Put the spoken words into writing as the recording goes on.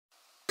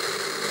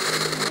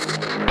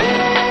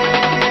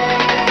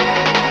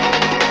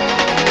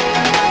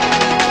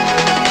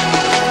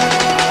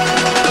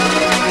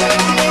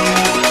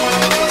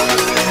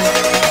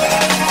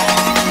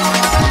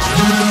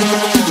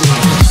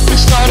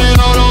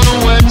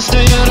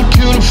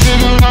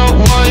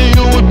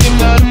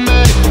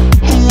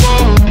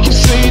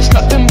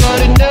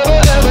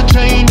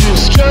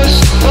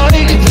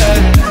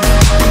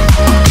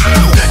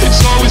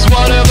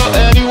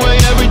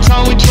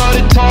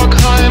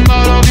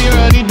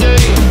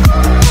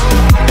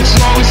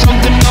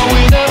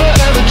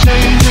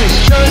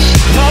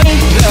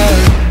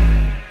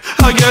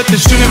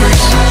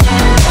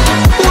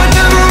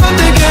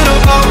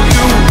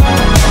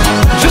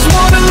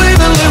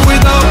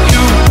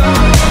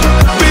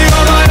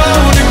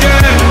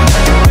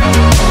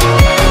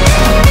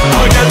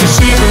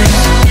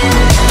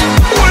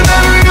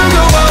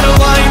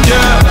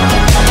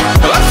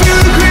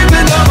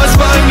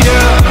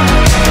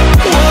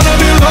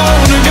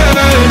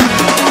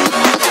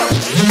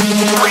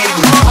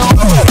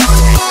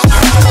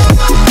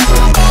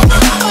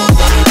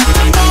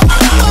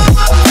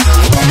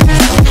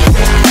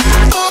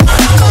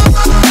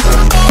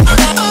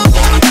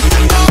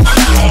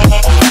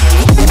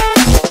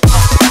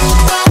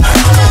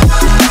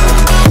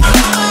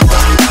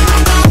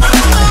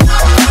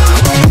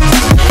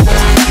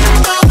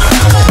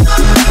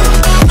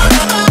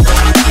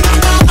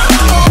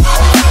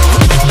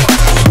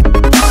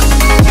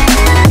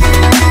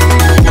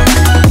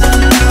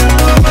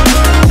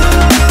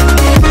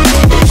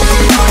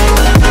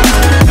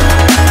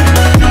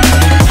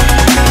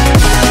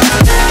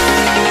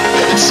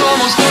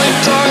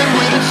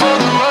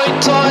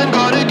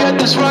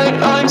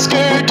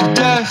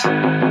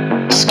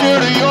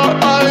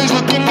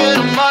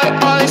my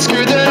eyes,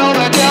 scared that I'll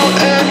back out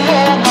and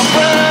hold my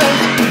breath.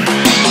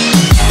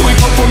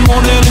 Wake up one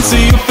morning and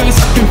see your face,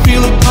 I can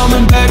feel it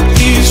coming back.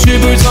 These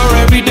shivers are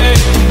every day.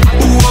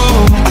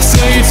 Whoa, I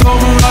say it's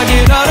over, I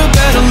get out of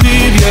bed and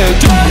leave, yeah.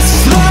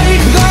 Just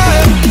like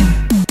that,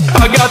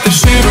 I got the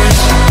shivers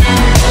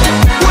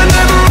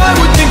whenever I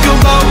would think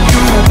about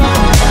you.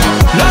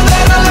 Now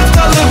that I left,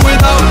 I live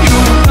without you.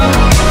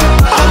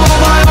 I'm on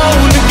my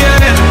own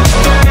again.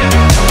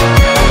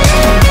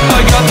 I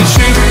got the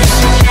shivers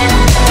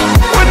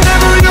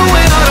whenever you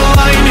went out of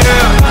line,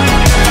 yeah.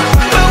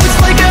 Now it's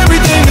like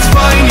everything is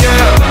fine,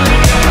 yeah.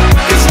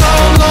 'Cause now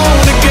I'm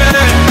alone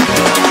again.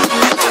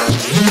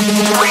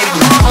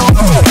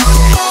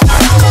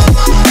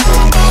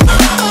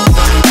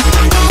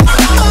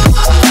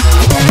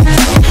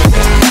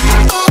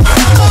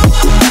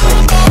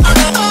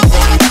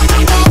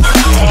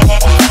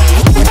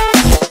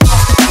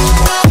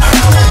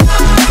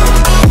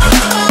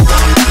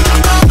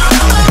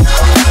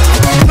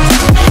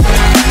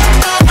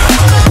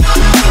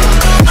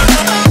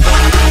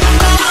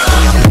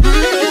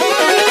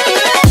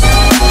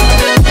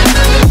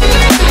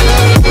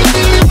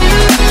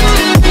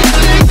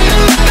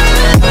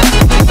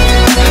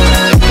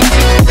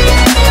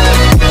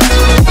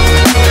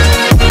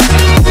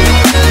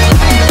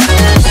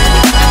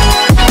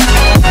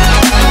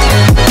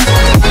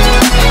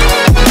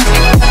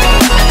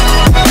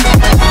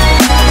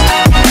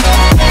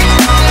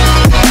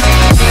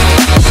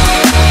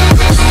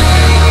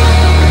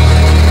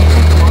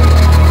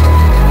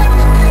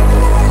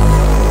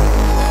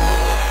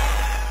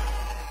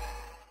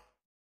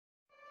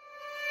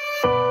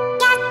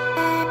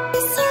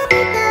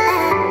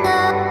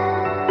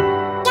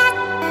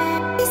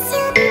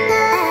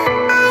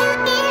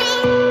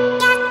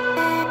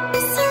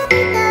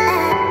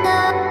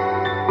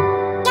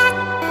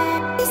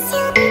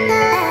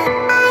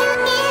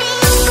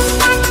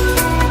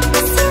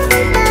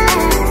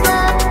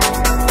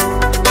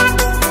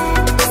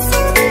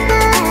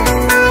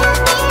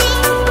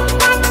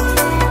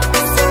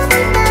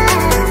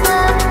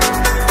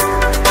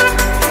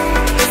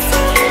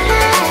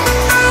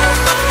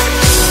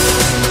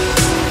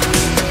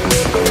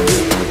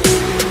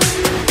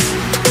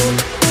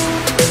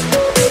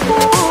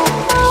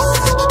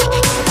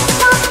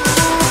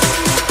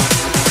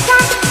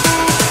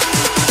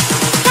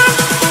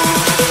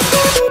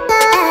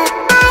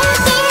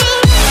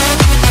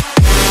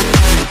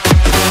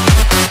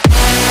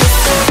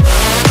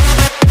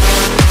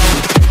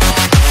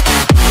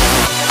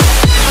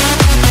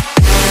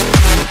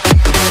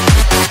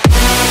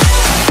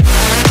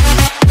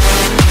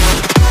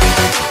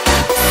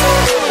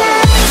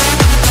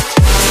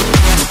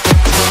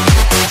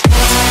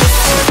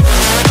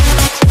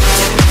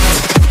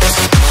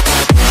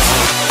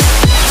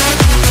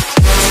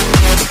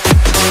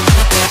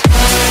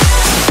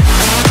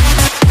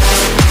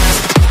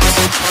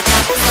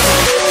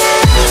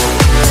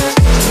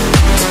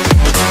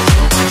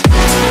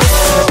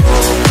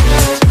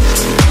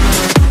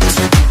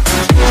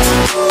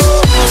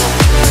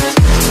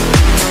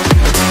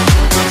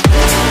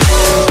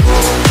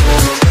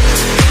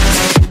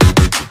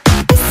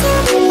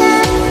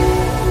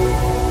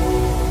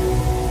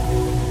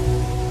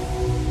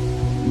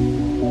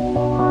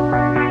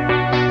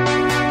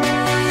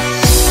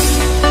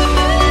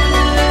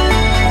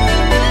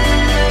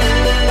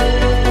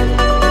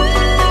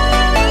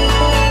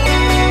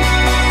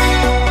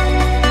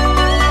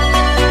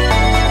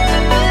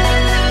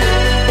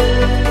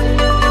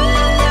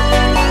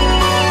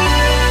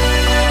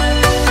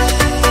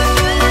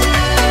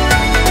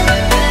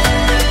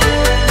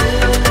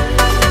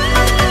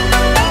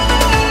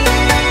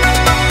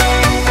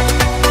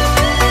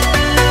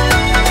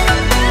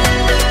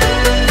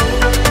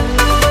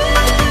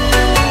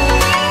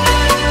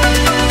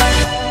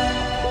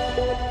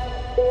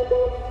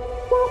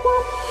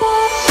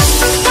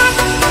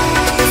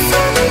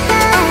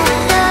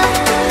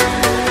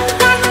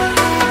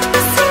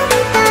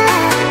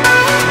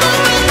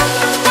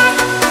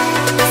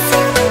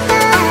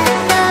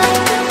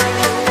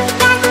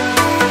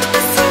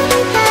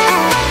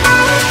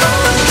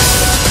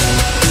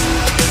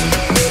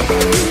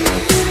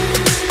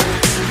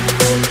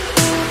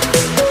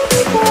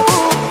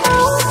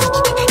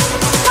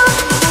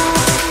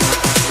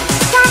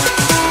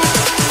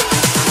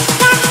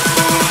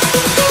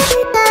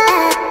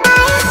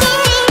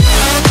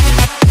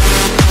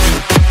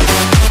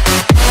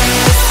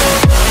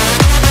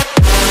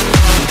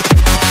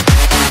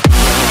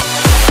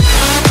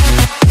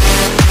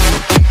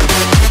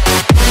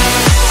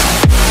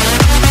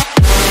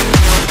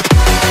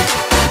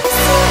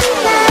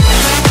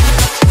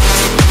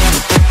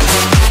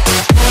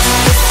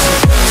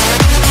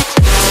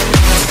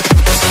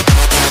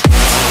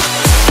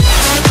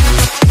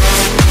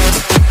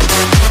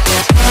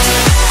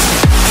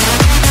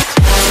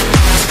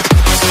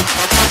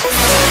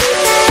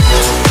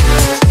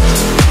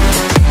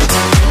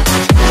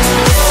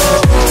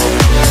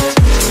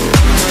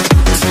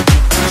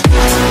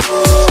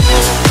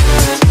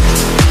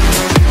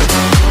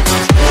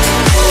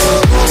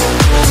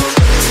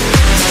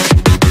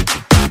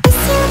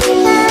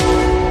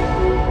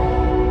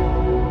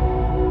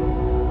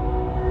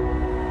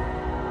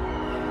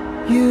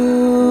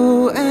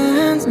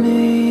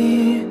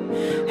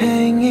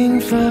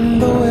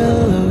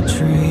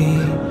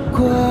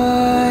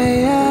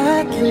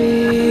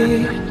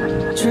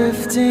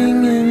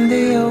 drifting in